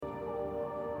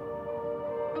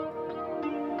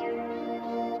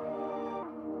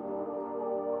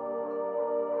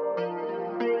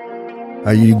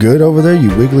Are you good over there,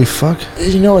 you wiggly fuck?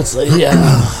 You know, it's like, I'm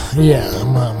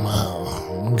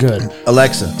good.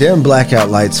 Alexa, dim blackout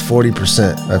lights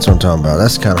 40%. That's what I'm talking about.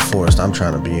 That's the kind of forest I'm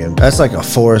trying to be in. That's like a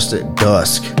forest at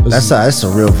dusk. That's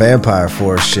some real vampire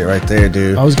forest shit right there,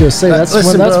 dude. I was gonna say that's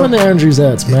when the energy's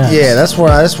at its max. Yeah, that's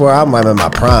where I'm in my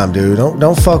prime, dude.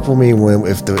 Don't fuck with me when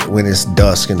it's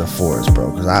dusk in the forest,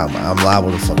 bro. Because I'm liable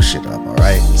to fuck shit up. All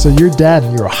right. So you're dead.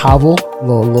 You're a hovel.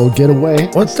 Little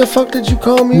getaway. What the fuck did you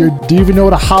call me? Do you even know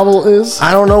what a hovel is?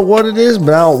 I don't know what it is,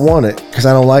 but I don't want it because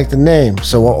I don't like the name.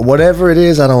 So whatever it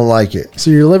is, I don't like it.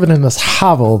 So you're living in this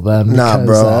hovel then? Nah,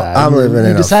 bro. I'm living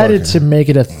in. You decided to make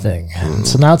it a thing,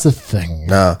 so now it's a thing.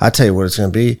 No, I tell you what it's gonna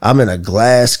be. I'm in a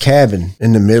glass cabin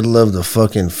in the middle of the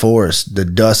fucking forest, the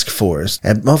Dusk Forest,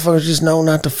 and motherfuckers just know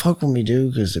not to fuck with me,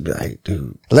 dude, because they'd be like,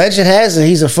 dude. Legend has it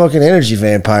he's a fucking energy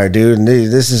vampire, dude, and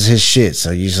this is his shit. So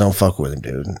you just don't fuck with him,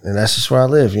 dude. And that's just where I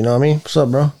live. You know what I mean? What's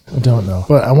up, bro? I don't know,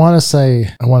 but I want to say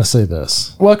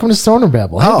this. Welcome to Stoner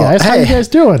Babble. Hey guys, how you guys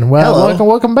doing? Well,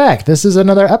 welcome back. This is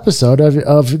another episode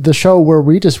of the show where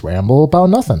we just ramble about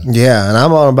nothing. Yeah, and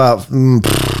I'm on about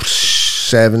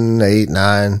 7, 8,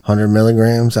 900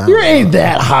 milligrams. You ain't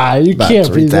that high. You about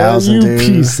can't be that. You dude.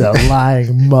 Piece of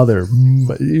lying mother.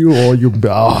 Yeah.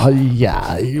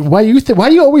 Why you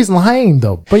always lying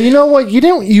though? But you know what?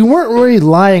 You weren't really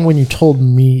lying when you told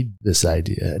me this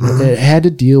idea. It had to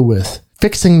deal with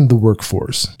fixing the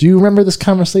workforce. Do you remember this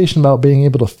conversation about being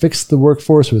able to fix the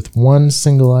workforce with one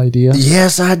single idea?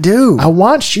 Yes, I do. I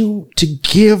want you to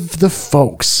give the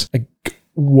folks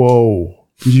whoa.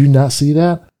 Did you not see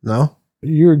that? No.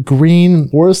 Your green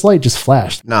forest light just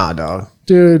flashed. Nah, dog.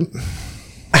 Dude.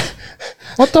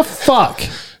 What the fuck?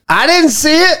 I didn't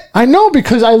see it. I know,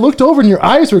 because I looked over and your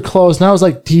eyes were closed and I was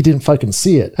like, he didn't fucking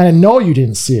see it. And I know you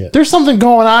didn't see it. There's something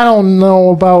going on. I don't know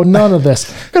about none of this.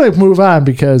 Gotta move on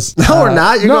because... No, we're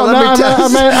not.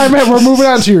 I meant we're moving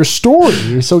on to your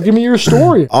story. So give me your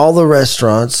story. All the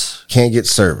restaurants can't get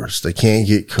servers. They can't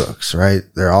get cooks, right?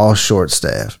 They're all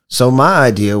short-staffed. So my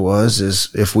idea is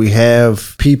if we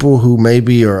have people who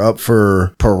maybe are up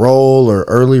for parole or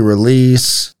early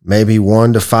release, maybe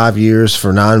 1 to 5 years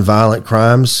for nonviolent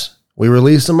crimes, we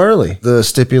release them early. The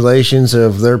stipulations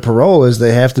of their parole is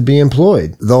they have to be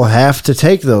employed. They'll have to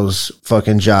take those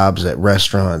fucking jobs at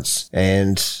restaurants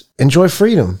and enjoy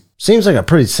freedom. Seems like a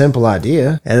pretty simple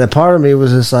idea. And a part of me was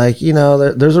just like,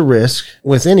 there's a risk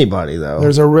with anybody, though.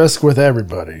 There's a risk with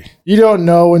everybody. You don't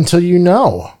know until you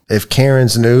know. If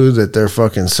Karens knew that their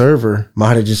fucking server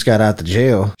might have just got out the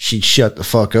jail, she'd shut the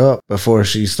fuck up before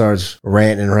she starts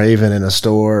ranting and raving in a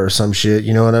store or some shit.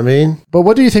 You know what I mean? But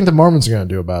what do you think the Mormons are going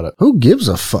to do about it? Who gives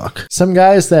a fuck? Some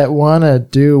guys that want to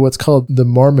do what's called the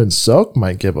Mormon soak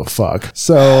might give a fuck.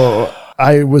 So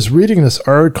I was reading this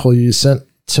article you sent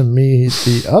to me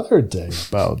the other day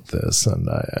about this, and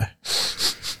I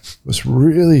was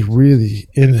really, really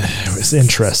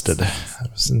interested. I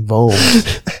was involved.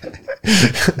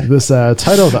 This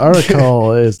title of the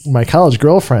article is "My College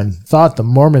Girlfriend Thought the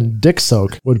Mormon Dick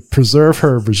Soak Would Preserve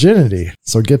Her Virginity."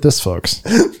 So get this, folks.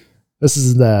 This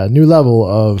is the new level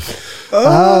of,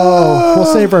 we'll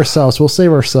save ourselves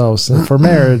for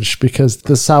marriage, because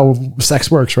this is how sex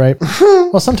works, right?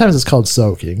 Well, sometimes it's called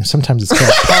soaking. Sometimes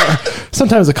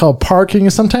it's called parking.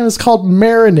 Sometimes it's called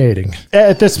marinating.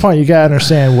 At this point, you gotta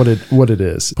understand what it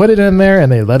is. Put it in there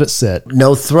and they let it sit.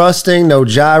 No thrusting, no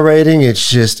gyrating.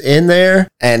 It's just in there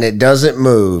and it doesn't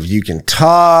move. You can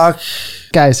talk.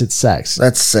 Guys, it's sex.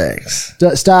 That's sex.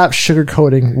 Stop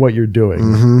sugarcoating what you're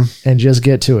doing and just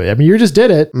get to it. I mean, you just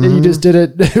did it. And you just did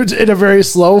it in a very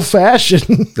slow fashion.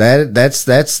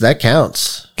 That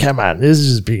counts. Come on, this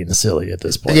is just being silly at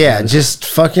this point. Yeah, man. Just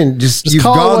you've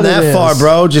gone that far,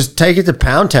 bro. Just take it to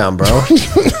Pound Town, bro.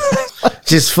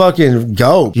 Just fucking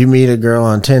go. You meet a girl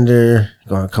on Tinder,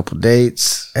 go on a couple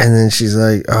dates, and then she's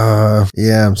like,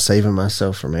 yeah, I'm saving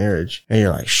myself for marriage. And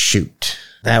you're like, shoot.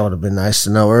 That would have been nice to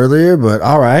know earlier, but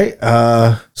all right.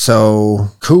 So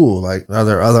cool. Like, are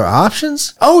there other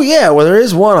options? Oh yeah. Well, there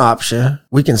is one option.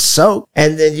 We can soak.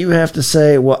 And then you have to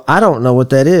say, well, I don't know what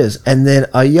that is. And then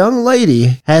a young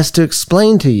lady has to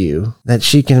explain to you that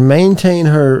she can maintain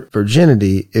her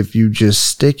virginity if you just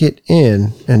stick it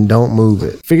in and don't move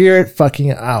it. Figure it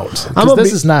fucking out.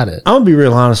 This is not it. I'm going to be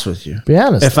real honest with you. Be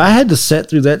honest. If I had to sit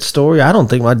through that story, I don't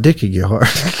think my dick could get hard.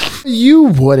 You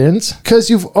wouldn't, because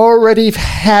you've already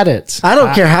had it. I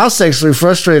don't care how sexually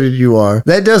frustrated you are.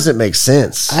 That doesn't make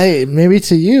sense. Maybe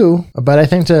to you, but I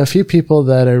think to a few people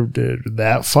that are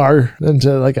that far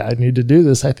into, like, I need to do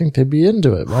this, I think they'd be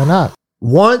into it. Why not?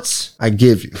 Once, I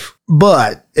give you.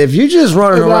 But if you just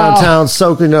running around town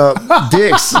soaking up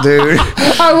dicks, dude.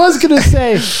 I was going to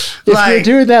say, if you're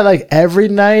doing that like every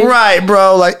night. Right,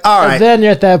 bro. Like, all right. Then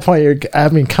you're at that point,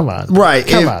 come on. Right.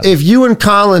 Come on. If you and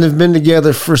Colin have been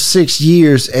together for 6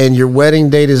 years and your wedding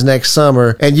date is next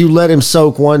summer and you let him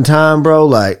soak one time, bro,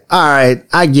 like, all right,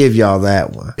 I give y'all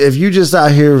that one. If you just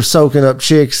out here soaking up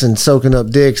chicks and soaking up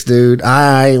dicks, dude,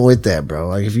 I ain't with that, bro.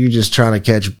 Like, if you just trying to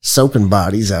catch soaking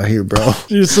bodies out here, bro.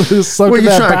 You soaking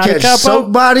that trying to catch soak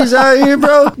up? Bodies out here,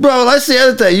 bro? Bro, that's the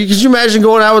other thing. Could you imagine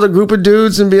going out with a group of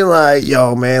dudes and being like,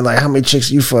 yo, man, like, how many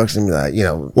chicks you fucked? And be like,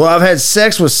 well, I've had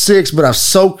sex with 6, but I've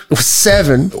soaked with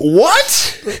 7.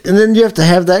 What? And then you have to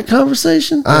have that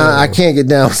conversation? I can't get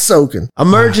down with soaking.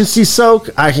 Emergency soak,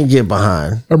 I can get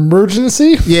behind.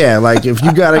 Emergency? Yeah, like if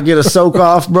you got to get a soak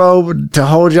off, bro, to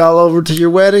hold y'all over to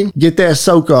your wedding, get that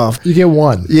soak off. You get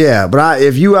one. Yeah, but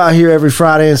if you out here every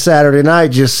Friday and Saturday night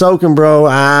just soaking, bro,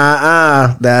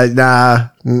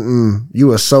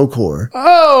 you a soak whore.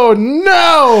 Oh,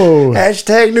 no.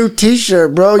 Hashtag new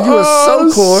t-shirt, bro. You a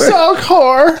soak whore. Soak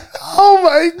whore. Oh,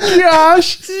 my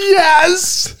gosh.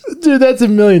 Yes. Dude, that's $1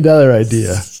 million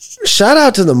idea. Shout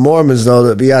out to the Mormons, though,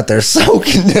 that be out there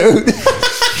soaking, dude.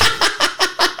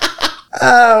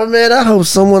 Oh, man, I hope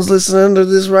someone's listening to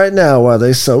this right now while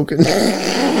they soaking.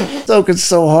 Soaking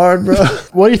so hard, bro.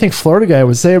 What do you think Florida guy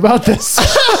would say about this?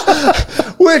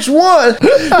 Which one?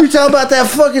 You talking about that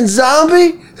fucking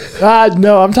zombie?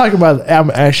 No, I'm talking about,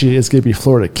 actually, it's going to be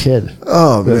Florida Kid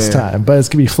this time. But it's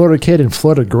going to be Florida Kid and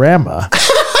Florida Grandma.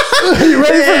 Are you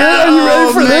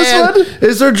ready for this one?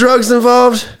 Is there drugs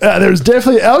involved? There's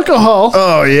definitely alcohol.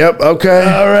 Oh, yep. Okay.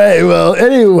 All right. Well,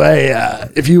 anyway,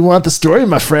 if you want the story,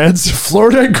 my friends,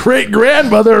 Florida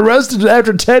great-grandmother arrested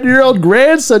after 10-year-old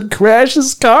grandson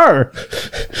crashes car.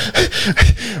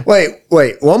 Wait.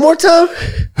 One more time?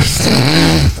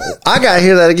 I got to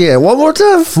hear that again. One more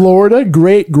time. Florida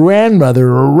great-grandmother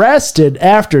arrested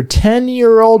after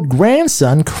 10-year-old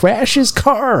grandson crashes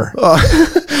car.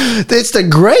 It's the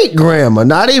great-grandma,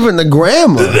 not even the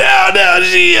grandma. No,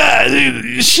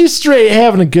 she's straight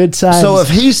having a good time. So if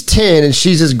he's 10 and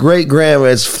she's his great-grandma,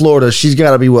 it's Florida, she's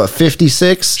got to be, what,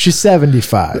 56? She's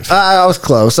 75. I was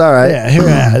close. All right.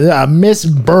 Yeah, Miss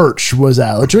Birch was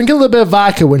out drinking a little bit of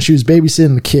vodka when she was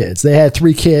babysitting the kids. They had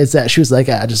 3 kids that she was like,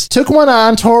 I just took one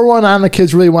on, tore one on. The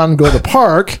kids really wanted to go to the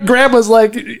park. Grandma's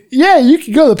like, yeah, you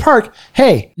can go to the park.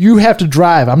 Hey, you have to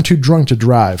drive. I'm too drunk to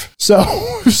drive. So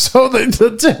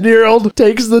the 10-year-old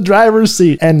takes the driver's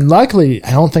seat. And luckily,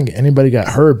 I don't think anybody got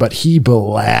hurt, but he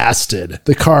blasted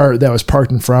the car that was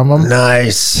parked in front of him.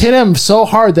 Nice. Hit him so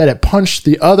hard that it punched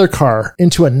the other car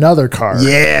into another car.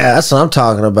 Yeah, that's what I'm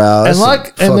talking about.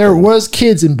 And there was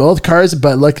kids in both cars,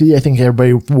 but luckily I think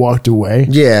everybody walked away.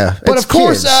 Yeah. But of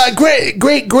course, great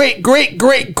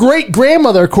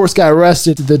grandmother, of course, got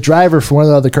arrested. The driver for one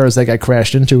of the other cars that got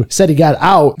crashed into said he got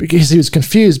out because he was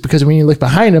confused because when you look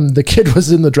behind him, the kid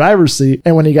was in the driver's seat.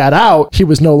 And when he got out, he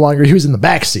was in the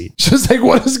back seat. Just like,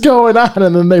 what is going on?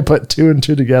 And then they put 2 and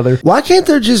 2 together. Why can't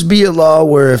there just be a law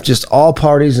where if just all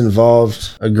parties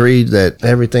involved agreed that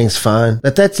everything's fine,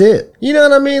 that's it? You know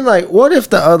what I mean? Like, what if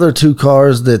the other 2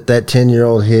 cars that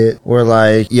 10-year-old hit were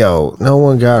like, yo, no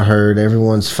one got hurt,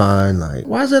 everyone's fine. Like,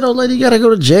 why is that old lady gotta go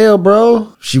to jail,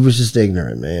 bro? She was just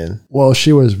ignorant, man. Well,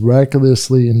 she was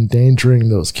recklessly endangering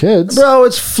those kids. Bro,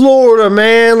 it's Florida,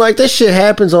 man. Like, this shit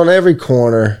happens on every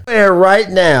corner. Where right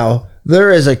now,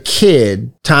 there is a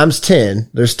kid times 10.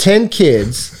 There's 10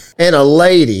 kids and a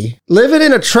lady living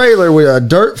in a trailer with a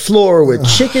dirt floor with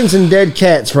chickens and dead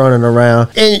cats running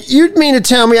around. And you'd mean to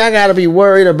tell me I got to be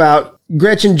worried about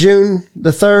Gretchen June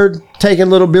the third taking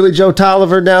little Billy Joe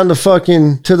Tolliver down to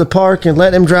the park and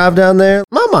letting him drive down there?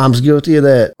 My mom's guilty of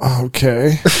that.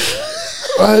 Okay.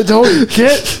 I don't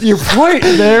get your point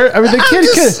there. I mean, the kid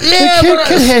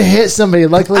could have hit somebody.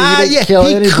 Luckily, he didn't kill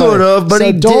anybody. He could have, but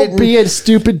he don't didn't. Be a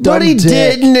stupid dumb But he dick.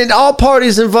 didn't, and all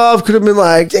parties involved could have been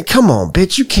like, come on,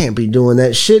 bitch, you can't be doing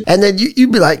that shit. And then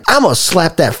you'd be like, I'm going to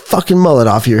slap that fucking mullet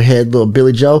off your head, little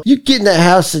Billy Joe. You get in that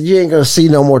house and you ain't going to see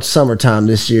no more summertime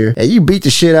this year. And you beat the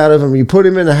shit out of him, you put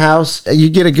him in the house, and you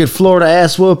get a good Florida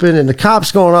ass whooping, and the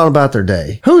cops going on about their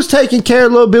day. Who's taking care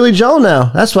of little Billy Joe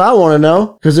now? That's what I want to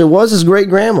know, because it was his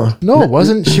great-grandma. No, it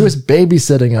wasn't. She was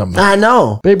babysitting him. I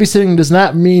know. Babysitting does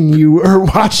not mean you are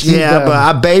watching them. But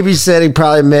I babysitting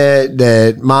probably meant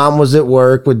that mom was at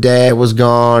work when dad was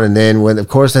gone, and then when they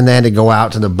had to go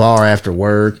out to the bar after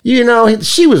work. You know,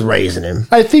 she was raising him.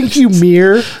 I think you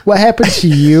mirror what happened to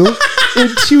you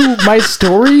into my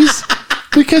stories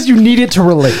because you need it to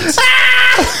relate.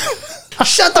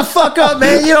 Shut the fuck up,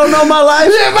 man. You don't know my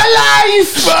life. My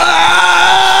life.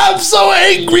 I'm so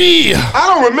angry. I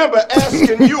don't remember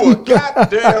asking you a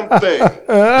goddamn thing.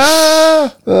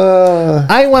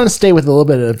 I want to stay with a little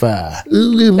bit of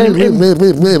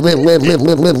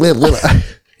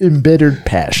embittered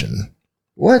passion.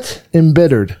 What?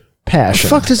 Embittered passion.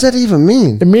 What the fuck does that even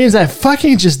mean? It means I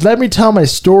fucking just let me tell my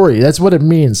story. That's what it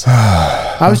means.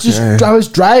 I was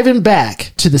driving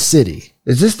back to the city.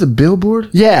 Is this the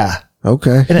billboard? Yeah.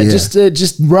 Okay. And it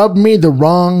just rubbed me the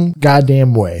wrong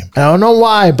goddamn way. I don't know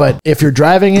why, but if you're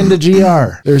driving into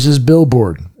GR, there's this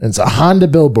billboard. And it's a Honda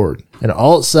billboard. And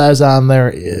all it says on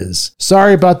there is,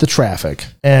 sorry about the traffic.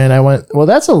 And I went, well,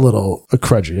 that's a little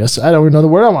incredulous. I don't even know the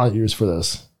word I want to use for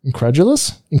this.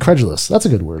 Incredulous? Incredulous. That's a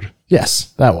good word.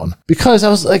 Yes, that one. Because I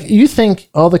was like, you think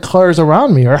all the cars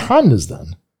around me are Hondas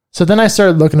then? So then I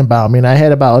started looking about me, and I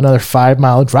had about another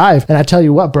 5-mile drive. And I tell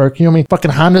you what, Burke, you know how many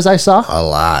fucking Hondas I saw? A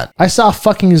lot. I saw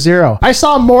fucking 0. I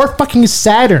saw more fucking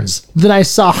Saturns than I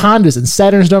saw Hondas, and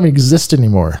Saturns don't exist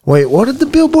anymore. Wait, what did the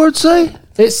billboard say?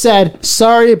 It said,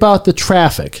 sorry about the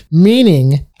traffic,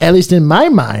 meaning, at least in my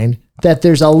mind, that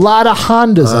there's a lot of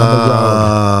Hondas on the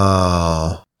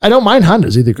road. I don't mind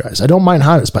Hondas either, guys. I don't mind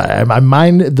Hondas, but I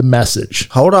mind the message.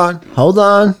 Hold on.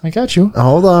 I got you.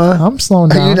 Hold on. I'm slowing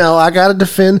down. You know, I got to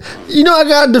defend.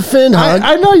 Hug.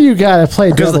 I know you got to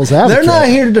play devil's advocate. They're not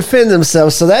here to defend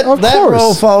themselves, so that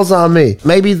role falls on me.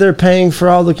 Maybe they're paying for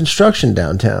all the construction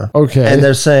downtown. Okay. And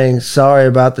they're saying, sorry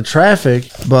about the traffic,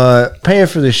 but paying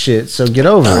for this shit, so get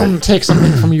over it. Take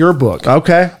something from your book.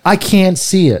 Okay. I can't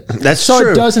see it. That's so true.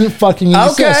 So it doesn't fucking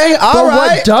exist. Okay, all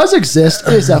right. What does exist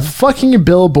is a fucking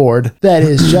billboard that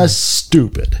is just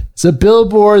stupid. It's a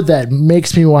billboard that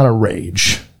makes me want to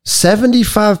rage.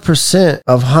 75%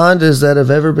 of Hondas that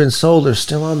have ever been sold are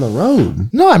still on the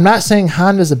road. No, I'm not saying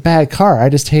Honda's a bad car. I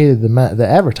just hated the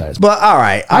advertisement. But all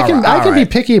right, I can be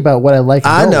picky about what I like.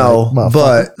 I know,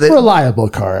 but reliable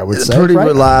car, I would say. Pretty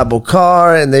reliable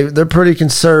car, and they're pretty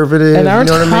conservative. And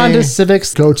aren't Honda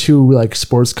Civics go to like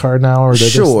sports car now, or they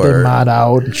mod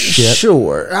out and shit?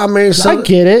 Sure, I mean, so I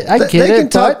get it. They can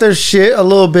talk their shit a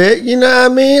little bit. You know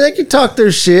what I mean? They can talk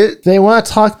their shit. They want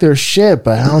to talk their shit,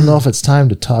 but I don't know if it's time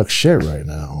to talk shit right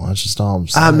now. That's just all I'm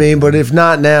saying. I mean, but if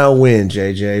not now, when,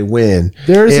 JJ? When?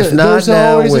 There's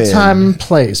always a time and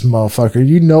place, motherfucker.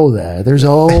 You know that. There's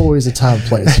always a time and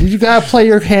place. You gotta play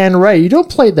your hand right. You don't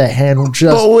play that hand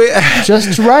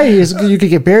just right. You could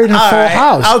get buried in a full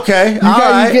house. Okay.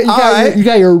 You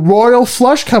got your royal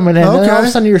flush coming in, and then all of a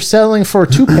sudden you're settling for a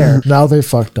 2-pair. Now they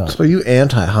fucked up. So you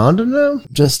anti-Honda now?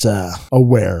 Just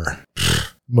aware.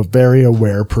 I'm a very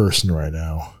aware person right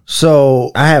now.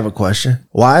 So I have a question.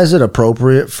 Why is it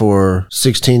appropriate for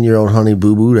 16-year-old Honey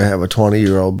Boo Boo to have a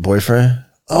 20-year-old boyfriend?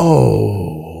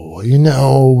 Oh, you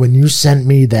know, when you sent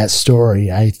me that story,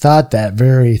 I thought that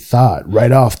very thought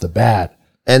right off the bat.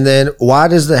 And then why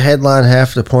does the headline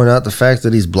have to point out the fact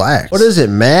that he's black? What does it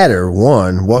matter,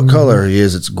 one, what color he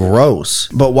is? It's gross.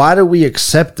 But why do we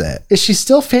accept that? Is she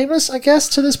still famous, I guess,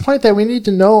 to this point that we need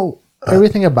to know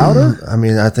everything about her? I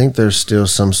mean, I think there's still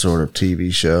some sort of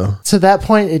TV show. To that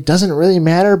point, it doesn't really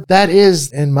matter. That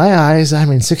is, in my eyes, I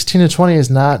mean, 16 to 20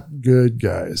 is not good,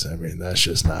 guys. I mean, that's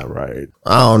just not right.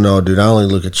 I don't know, dude. I only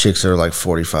look at chicks that are like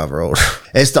 45 or older.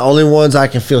 It's the only ones I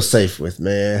can feel safe with,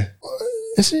 man.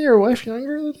 Isn't your wife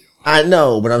younger than you? I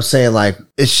know, but I'm saying, like,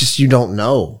 it's just you don't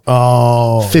know.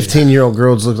 Oh. 15-year-old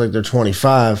girls look like they're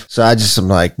 25. So I'm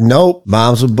like, nope.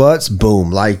 Moms with butts, boom,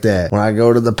 like that. When I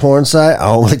go to the porn site, I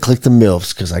only click the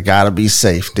MILFs because I got to be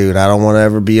safe, dude. I don't want to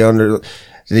ever be under...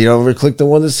 You don't ever click the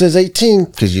one that says 18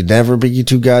 because you never be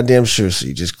too goddamn sure. So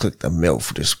you just click the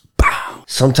MILF. Just pow.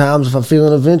 Sometimes if I'm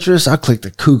feeling adventurous, I click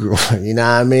the cougar one. You know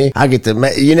what I mean? I get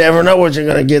you never know what you're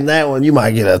going to get in that one. You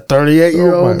might get a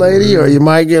 38-year-old lady or you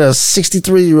might get a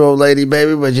 63-year-old lady,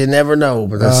 baby, but you never know.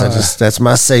 But that's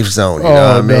my safe zone. You know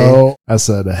what I mean? No. I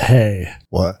said, hey.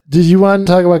 What? Did you want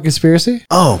to talk about conspiracy?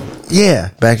 Oh,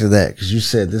 yeah. Back to that, because you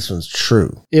said this one's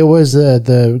true. It was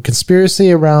the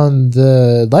conspiracy around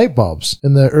the light bulbs.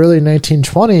 In the early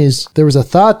 1920s, there was a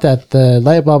thought that the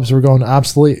light bulbs were going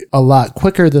obsolete a lot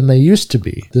quicker than they used to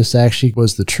be. This actually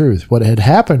was the truth. What had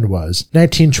happened was,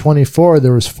 1924,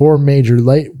 there was 4 major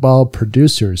light bulb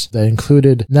producers that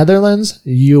included Netherlands,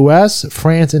 US,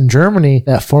 France, and Germany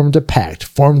that formed a pact,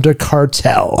 formed a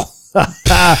cartel.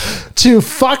 To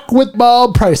fuck with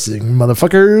bulb pricing,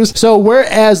 motherfuckers. So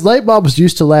whereas light bulbs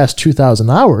used to last 2,000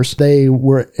 hours, they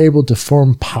were able to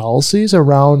form policies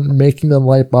around making the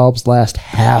light bulbs last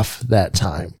half that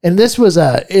time. And this was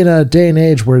in a day and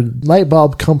age where light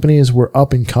bulb companies were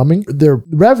up and coming. Their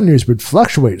revenues would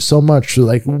fluctuate so much.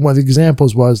 Like one of the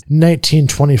examples was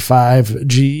 1925,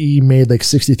 GE made like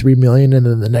 63 million, and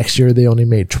then the next year they only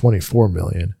made 24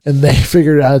 million. And they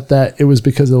figured out that it was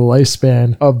because of the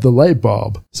lifespan of the light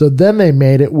bulb. So then they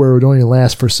made it where it would only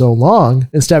last for so long.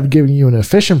 Instead of giving you an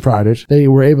efficient product, they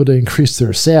were able to increase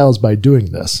their sales by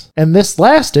doing this. And this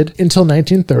lasted until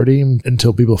 1930,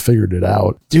 until people figured it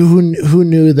out. Dude, who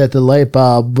knew that the light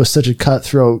bulb was such a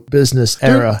cutthroat business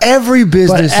era? Dude, every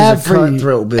business is a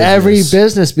cutthroat business. Every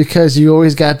business, because you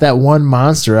always got that one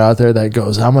monster out there that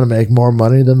goes, I'm going to make more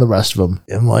money than the rest of them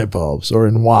in light bulbs or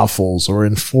in waffles or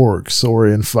in forks or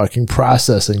in fucking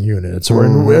processing units or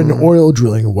in oil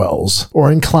drilling wells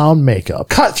or in clown makeup.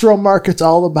 Cutthroat market's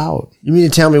all about. You mean to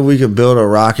tell me we could build a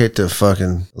rocket to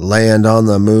fucking land on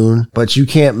the moon, but you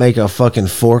can't make a fucking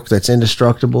fork that's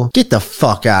indestructible? Get the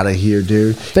fuck out of here,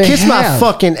 dude. Kiss my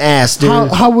fucking ass,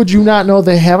 dude. How would you not know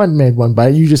they haven't made one,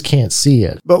 but you just can't see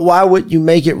it? But why would you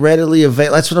make it readily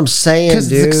available? That's what I'm saying, dude.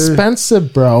 Because it's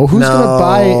expensive, bro. Who's going to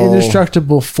buy an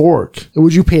indestructible fork?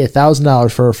 Would you pay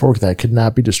 $1,000 for a fork that could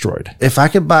not be destroyed? If I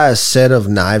could buy a set of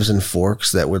knives and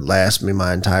forks that would last me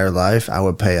my entire life, I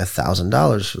would pay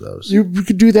 $1,000 for those. You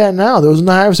could do that now. Those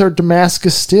knives are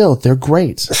Damascus steel. They're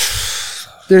great.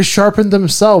 They're sharpened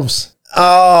themselves.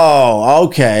 Oh,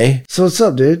 okay. So what's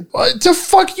up, dude? What the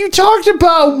fuck you talked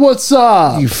about? What's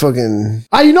up? You fucking...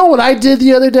 You know what I did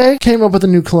the other day? Came up with a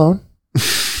new clone.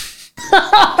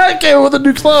 I came up with a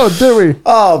new clone, did we?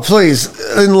 Oh, please,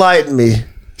 enlighten me.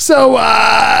 So,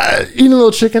 eating a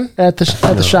little chicken at the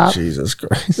shop. Jesus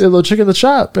Christ. A little chicken at the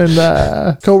shop.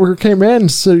 And coworker came in,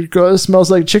 so it smells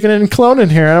like chicken and clone in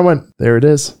here. And I went, there it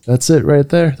is. That's it right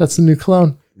there. That's the new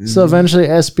clone. So eventually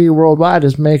SB Worldwide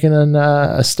is making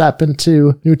a step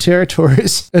into new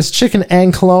territories. It's chicken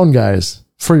and cologne, guys,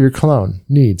 for your cologne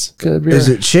needs. Is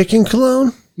it chicken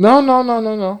cologne?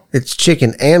 No. It's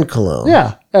chicken and cologne.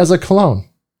 Yeah, as a cologne.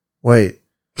 Wait.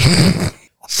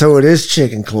 So it is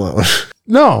chicken cologne.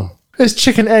 No, it's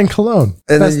chicken and cologne.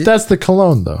 And that's the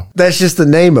cologne, though. That's just the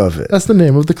name of it. That's the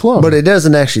name of the cologne. But it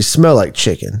doesn't actually smell like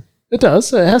chicken. It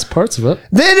does. It has parts of it.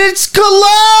 Then it's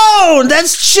cologne.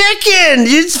 That's chicken.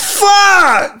 It's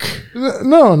fuck.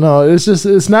 No.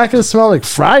 It's not going to smell like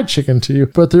fried chicken to you,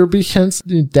 but there'll be hints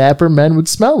dapper men would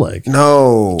smell like.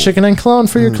 No. Chicken and cologne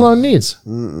for your cologne needs. I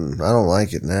don't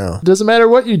like it now. Doesn't matter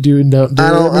what you do and don't do.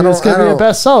 It's going to be a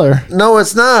bestseller. No,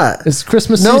 it's not. It's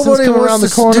Christmas season's coming around the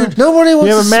corner. Dude, nobody wants to.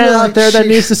 You have a man out there that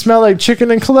needs to smell like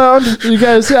chicken and cologne. You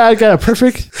guys, I got a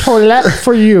perfect toilet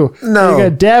for you. No. You got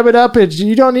to dab it up.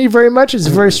 You don't need very much. It's a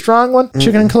very strong one.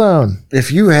 Chicken and cologne.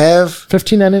 If you have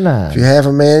 $15.99. If you have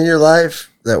a man in your life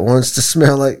that wants to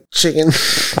smell like chicken,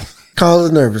 call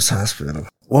the nervous hospital.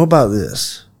 What about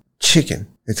this? Chicken.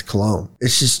 It's cologne.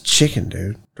 It's just chicken,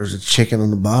 dude. There's a chicken on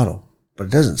the bottle, but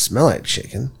it doesn't smell like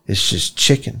chicken. It's just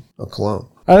chicken or cologne.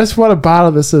 I just want a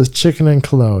bottle that says chicken and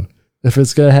cologne. If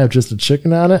it's going to have just a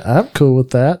chicken on it, I'm cool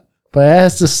with that. But it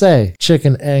has to say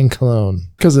chicken and cologne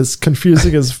because it's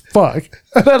confusing as fuck.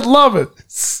 And I love it.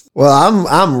 Well,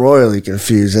 I'm royally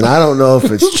confused, and I don't know if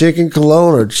it's chicken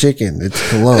cologne or chicken. It's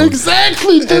cologne.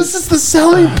 Exactly. This is the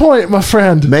selling point, my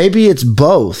friend. Maybe it's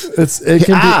both. It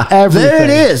can be everything. There it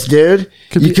is, dude.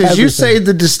 Because you say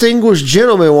the distinguished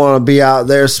gentlemen want to be out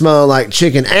there smelling like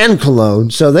chicken and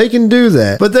cologne, so they can do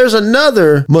that. But there's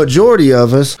another majority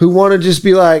of us who want to just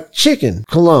be like chicken,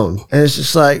 cologne. And it's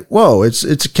just like, whoa, it's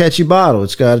a catchy bottle.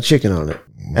 It's got a chicken on it.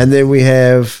 And then we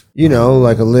have,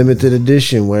 like a limited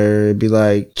edition where it'd be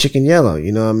like chicken yellow,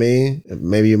 you know what I mean?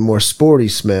 Maybe a more sporty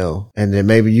smell. And then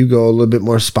maybe you go a little bit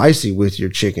more spicy with your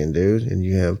chicken, dude. And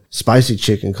you have spicy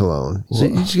chicken cologne. So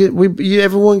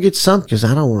everyone gets something because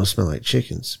I don't want to smell like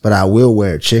chickens. But I will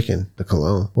wear chicken, the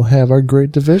cologne. We'll have our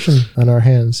great division on our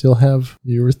hands. You'll have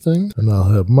your thing and I'll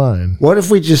have mine. What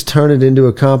if we just turn it into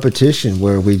a competition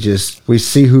where we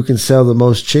see who can sell the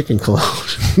most chicken cologne?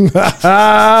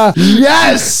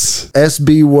 Yes!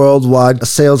 SB Worldwide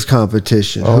sales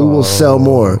competition. Who will sell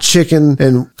more? Chicken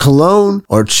and cologne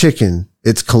or chicken?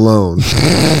 It's cologne.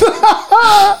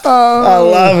 I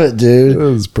love it, dude. It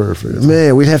was perfect.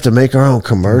 Man, we'd have to make our own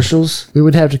commercials. We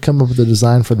would have to come up with a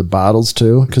design for the bottles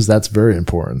too, because that's very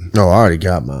important. No, I already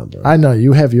got mine, bro. I know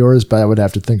you have yours, but I would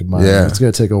have to think of mine. Yeah. It's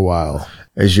going to take a while.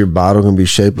 Is your bottle going to be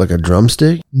shaped like a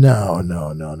drumstick? No.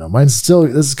 Mine's still,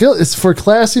 it's for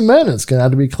classy men. It's going to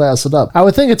have to be classed up. I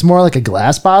would think it's more like a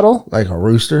glass bottle. Like a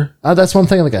rooster? That's one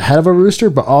thing, like a head of a rooster,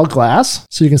 but all glass.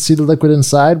 So you can see the liquid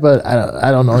inside, but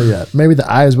I don't know yet. Maybe the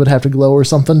eyes would have to glow or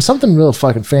something. Something real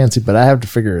fucking fancy, but I have to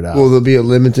figure it out. Will there be a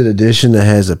limited edition that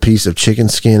has a piece of chicken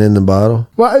skin in the bottle?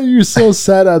 Why are you so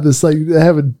sad on this? Like,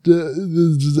 having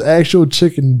actual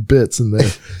chicken bits in there.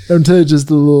 I'm telling you,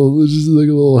 just like a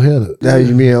little hint. Now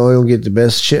you mean I don't get the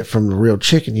best shit from the real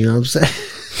chicken, you know what I'm saying?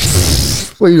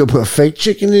 Well, you gonna put fake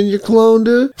chicken in your clone,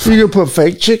 dude? You gonna put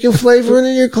fake chicken flavoring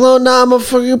in your clone? Nah, I'm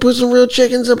gonna put some real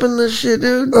chickens up in this shit,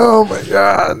 dude. Oh my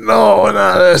God, no,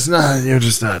 that's not. You're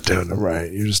just not doing it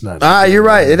right. You're just not. You're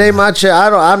right. It ain't my chicken.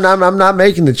 I'm not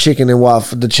making the chicken and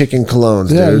waffle, the chicken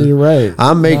colognes, yeah, dude. You're right.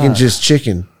 I'm making just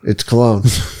chicken. It's cologne.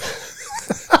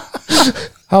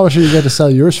 How much are you going to sell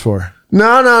yours for?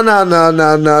 No. You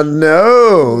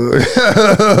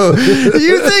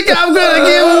think I'm going to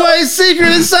give away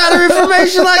secret insider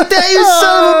information like that, you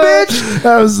son of a bitch?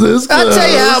 How's this? I'll tell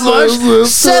you how much.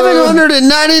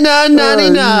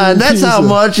 $799.99. That's how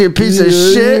much, you piece of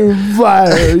shit.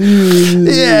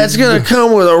 Yeah, it's going to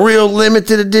come with a real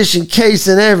limited edition case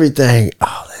and everything.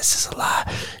 Oh, this is a lie.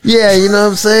 Yeah, you know what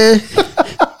I'm saying?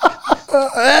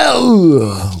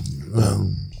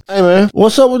 Hey, man,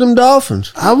 what's up with them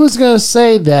dolphins? I was going to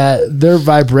say that their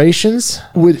vibrations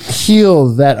would heal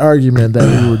that argument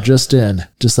that we were just in,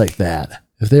 just like that.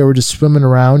 If they were just swimming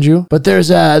around you. But there's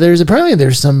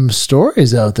apparently some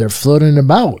stories out there floating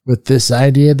about with this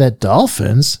idea that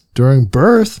dolphins during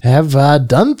birth have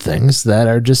done things that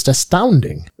are just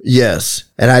astounding. Yes.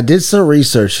 And I did some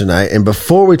research tonight. And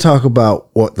before we talk about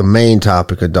what the main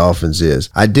topic of dolphins is,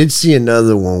 I did see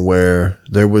another one where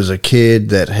there was a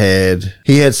kid that had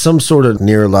some sort of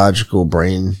neurological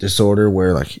brain disorder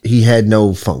where like he had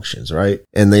no functions, right?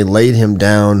 And they laid him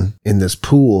down in this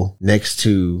pool next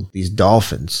to these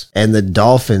dolphins, and the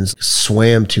dolphins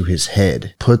swam to his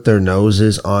head, put their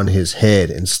noses on his head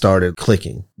and started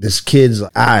clicking. This kid's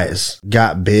eyes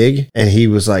got big and he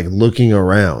was like looking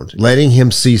around, letting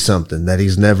him see something that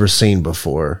he's never seen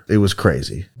before. It was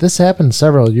crazy. This happened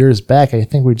several years back. I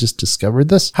think we just discovered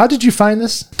this. How did you find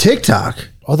this? TikTok.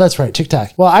 Oh, that's right.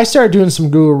 TikTok. Well, I started doing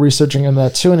some Google researching on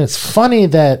that too. And it's funny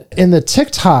that in the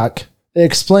TikTok, it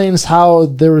explains how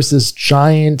there was this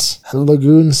giant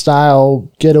lagoon-style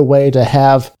getaway to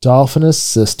have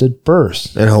dolphin-assisted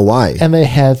births. In Hawaii. And they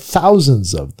had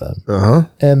thousands of them. Uh-huh.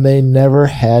 And they never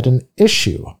had an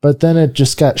issue. But then it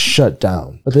just got shut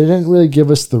down. But they didn't really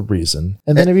give us the reason.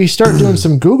 And then if you start doing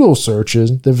some Google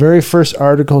searches, the very first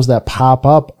articles that pop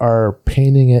up are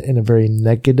painting it in a very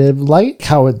negative light.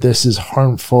 How this is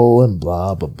harmful and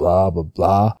blah, blah, blah, blah,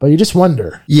 blah. But you just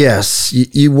wonder. Yes,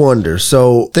 you wonder.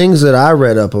 So things that I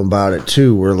read up about it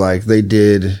too were like they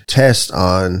did tests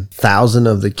on 1,000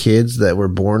 of the kids that were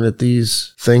born at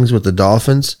these things with the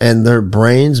dolphins, and their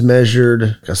brains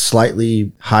measured a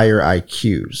slightly higher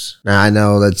IQs. Now I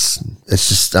know it's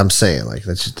just, I'm saying like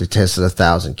that's just, they tested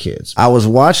 1,000 kids. I was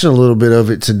watching a little bit of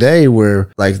it today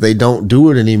where like they don't do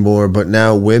it anymore, but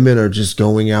now women are just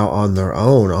going out on their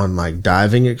own on like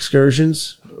diving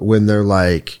excursions when they're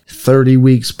like 30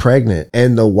 weeks pregnant,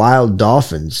 and the wild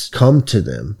dolphins come to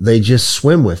them. They just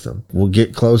swim with them. Will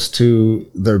get close to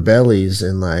their bellies,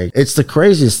 and like, it's the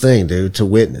craziest thing, dude, to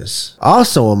witness.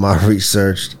 Also in my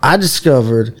research, I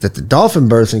discovered that the dolphin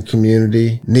birthing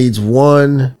community needs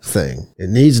one thing. It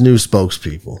needs new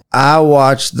spokespeople. I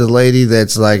watched the lady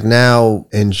that's like now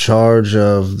in charge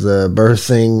of the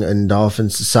birthing and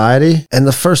dolphin society, and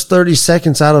the first 30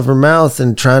 seconds out of her mouth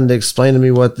and trying to explain to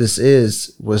me what this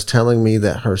is was telling me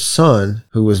that her son,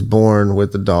 who was born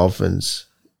with the dolphins,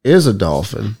 is a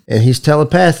dolphin, and he's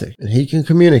telepathic and he can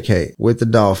communicate with the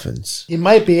dolphins. He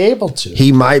might be able to.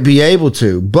 He might be able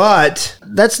to, but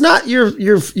that's not your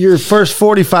first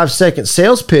 45-second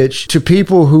sales pitch to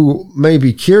people who may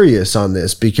be curious on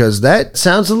this, because that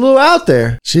sounds a little out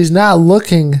there. She's not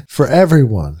looking for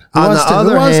everyone. Who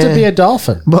wants to be a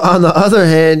dolphin? But on the other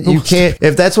hand, you can't,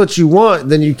 if that's what you want,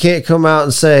 then you can't come out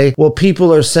and say, well,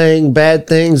 people are saying bad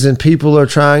things and people are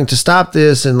trying to stop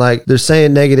this, and like they're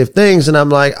saying negative things. And I'm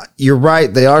like, you're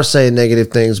right, they are saying negative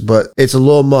things, but it's a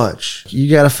little much. You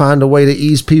got to find a way to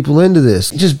ease people into this.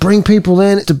 Just bring people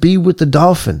in to be with the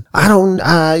dolphin. I don't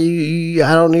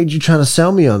need you trying to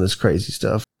sell me on this crazy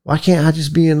stuff. Why can't I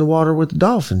just be in the water with the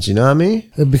dolphins? You know what I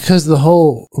mean? Because the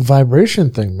whole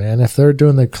vibration thing, man. If they're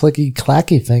doing the clicky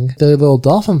clacky thing, the little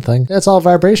dolphin thing, that's all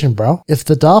vibration, bro. If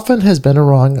the dolphin has been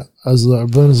around has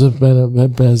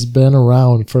been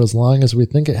around for as long as we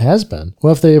think it has been,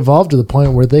 what if they evolved to the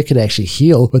point where they could actually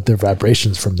heal with their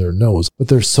vibrations from their nose, with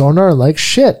their sonar like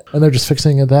shit, and they're just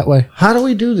fixing it that way? How do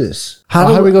we do this? How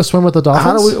do we go swim with the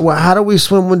dolphins? How do we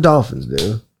swim with dolphins,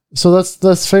 dude? So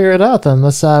let's figure it out then.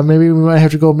 Let's maybe we might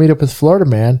have to go meet up with Florida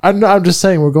Man. I'm just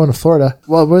saying we're going to Florida.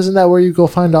 Well, wasn't that where you go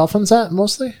find dolphins at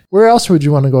mostly? Where else would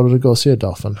you want to go see a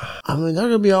dolphin? I mean, they're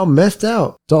gonna be all methed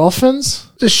out. Dolphins?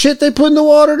 The shit they put in the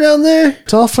water down there.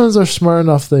 Dolphins are smart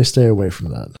enough they stay away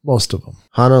from that. Most of them.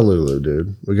 Honolulu,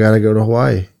 dude. We gotta go to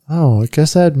Hawaii. Oh, I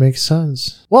guess that makes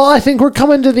sense. Well, I think we're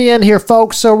coming to the end here,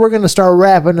 folks, so we're going to start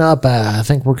wrapping up. I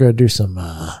think we're going to do some,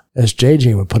 as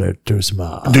JJ would put it, do some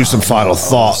final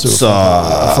thoughts.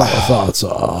 Final thoughts.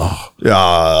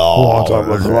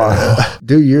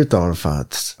 Do your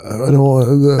thoughts. I don't want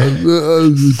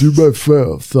to do my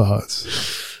final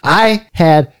thoughts. I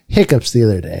had hiccups the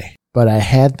other day, but I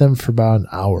had them for about an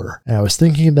hour, and I was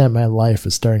thinking that my life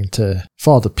is starting to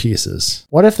fall to pieces.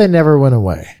 What if they never went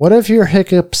away? What if your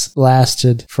hiccups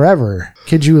lasted forever?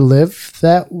 Could you live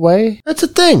that way? That's a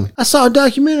thing. I saw a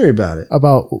documentary about it.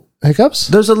 About hiccups?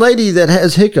 There's a lady that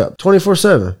has hiccup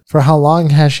 24/7. For how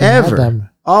long has she had them?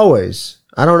 Always.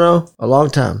 I don't know. A long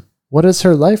time. What is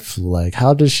her life like?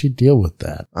 How does she deal with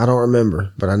that? I don't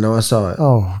remember, but I know I saw it.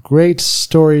 Oh, great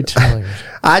storytelling.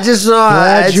 I just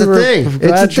saw it's a thing.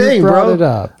 It's a thing, bro. It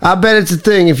up. I bet it's a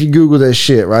thing if you Google this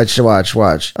shit, right? Watch.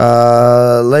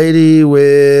 Lady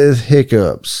with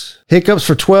hiccups. Hiccups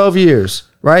for 12 years.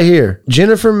 Right here.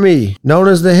 Jennifer Mee, known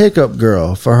as the Hiccup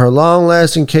Girl for her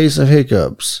long-lasting case of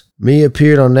hiccups. Mee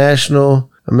appeared on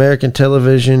national American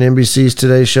television, NBC's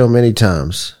Today Show many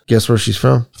times. Guess where she's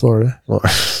from? Florida.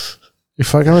 You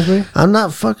fucking with me? I'm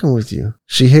not fucking with you.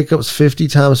 She hiccups 50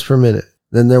 times per minute.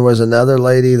 Then there was another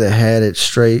lady that had it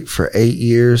straight for 8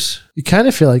 years. You kind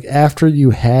of feel like after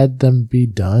you had them be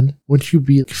done, wouldn't you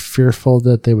be fearful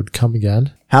that they would come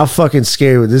again? How fucking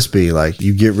scary would this be? Like,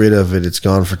 you get rid of it, it's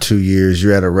gone for 2 years,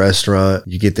 you're at a restaurant,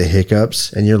 you get the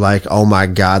hiccups, and you're like, oh my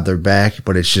God, they're back,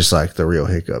 but it's just like the real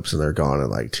hiccups, and they're gone in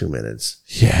like 2 minutes.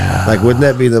 Yeah. Like, wouldn't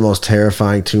that be the most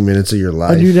terrifying 2 minutes of your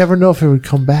life? And you never know if it would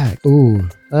come back. Ooh,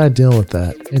 I'm not dealing with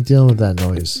that. I'm dealing with that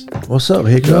noise. What's up,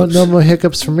 hiccups? No more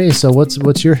hiccups for me, so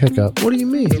what's your hiccup? What do you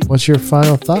mean? What's your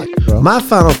final thought, bro? My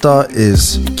final thought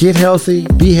is get healthy,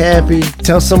 be happy,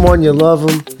 tell someone you love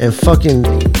them, and fucking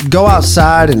go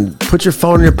outside and put your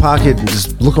phone in your pocket and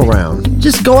just look around.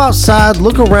 Just go outside,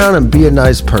 look around, and be a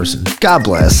nice person. God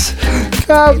bless.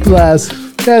 God bless.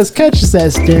 Guys, catch us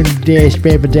at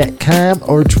stern-baby.com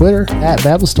or Twitter at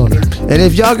Babelstoner. And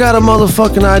if y'all got a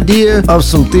motherfucking idea of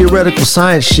some theoretical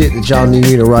science shit that y'all need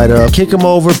me to write up, kick them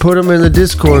over, put them in the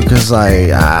Discord, because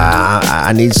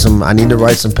I need to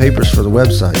write some papers for the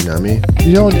website, you know what I mean?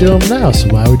 You don't do them now, so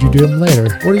why would you do them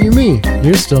later? What do you mean?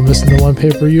 You're still missing the one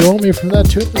paper you owe me from that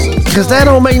 2 episodes. Because that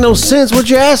don't make no sense. What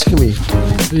you asking me?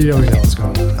 You don't even know what's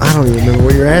going on. I don't even remember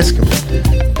what you're asking me.